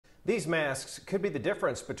These masks could be the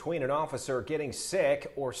difference between an officer getting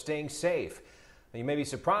sick or staying safe. You may be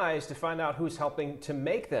surprised to find out who's helping to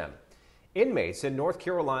make them. Inmates in North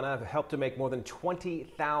Carolina have helped to make more than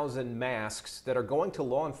 20,000 masks that are going to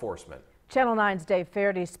law enforcement. Channel 9's Dave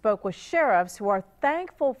Fairdy spoke with sheriffs who are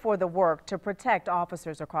thankful for the work to protect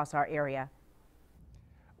officers across our area.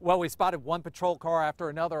 Well, we spotted one patrol car after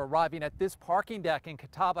another arriving at this parking deck in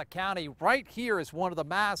Catawba County. Right here is one of the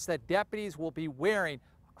masks that deputies will be wearing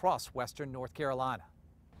across western North Carolina.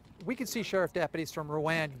 We can see sheriff deputies from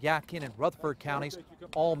Rowan, Yadkin, and Rutherford counties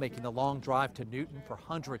all making the long drive to Newton for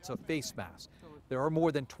hundreds of face masks. There are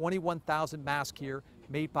more than 21,000 masks here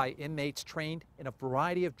made by inmates trained in a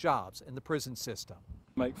variety of jobs in the prison system.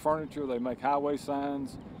 They make furniture, they make highway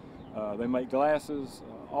signs, they make glasses,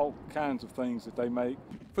 all kinds of things that they make.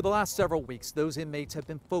 For the last several weeks, those inmates have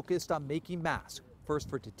been focused on making masks, first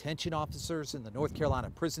for detention officers in the North Carolina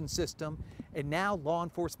prison system, and now law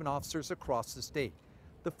enforcement officers across the state.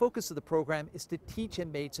 The focus of the program is to teach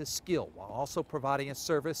inmates a skill while also providing a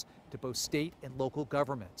service to both state and local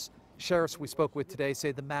governments. Sheriffs we spoke with today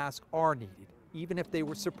say the masks are needed, even if they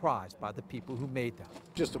were surprised by the people who made them.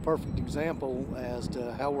 Just a perfect example as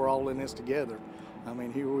to how we're all in this together. I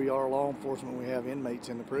mean, here we are, law enforcement, we have inmates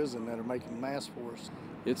in the prison that are making masks for us.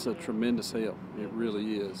 It's a tremendous help, it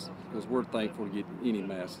really is, because we're thankful to get any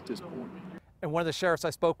mask at this point. And one of the sheriffs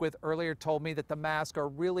I spoke with earlier told me that the masks are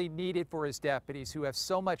really needed for his deputies who have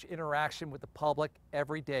so much interaction with the public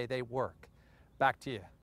every day they work. Back to you.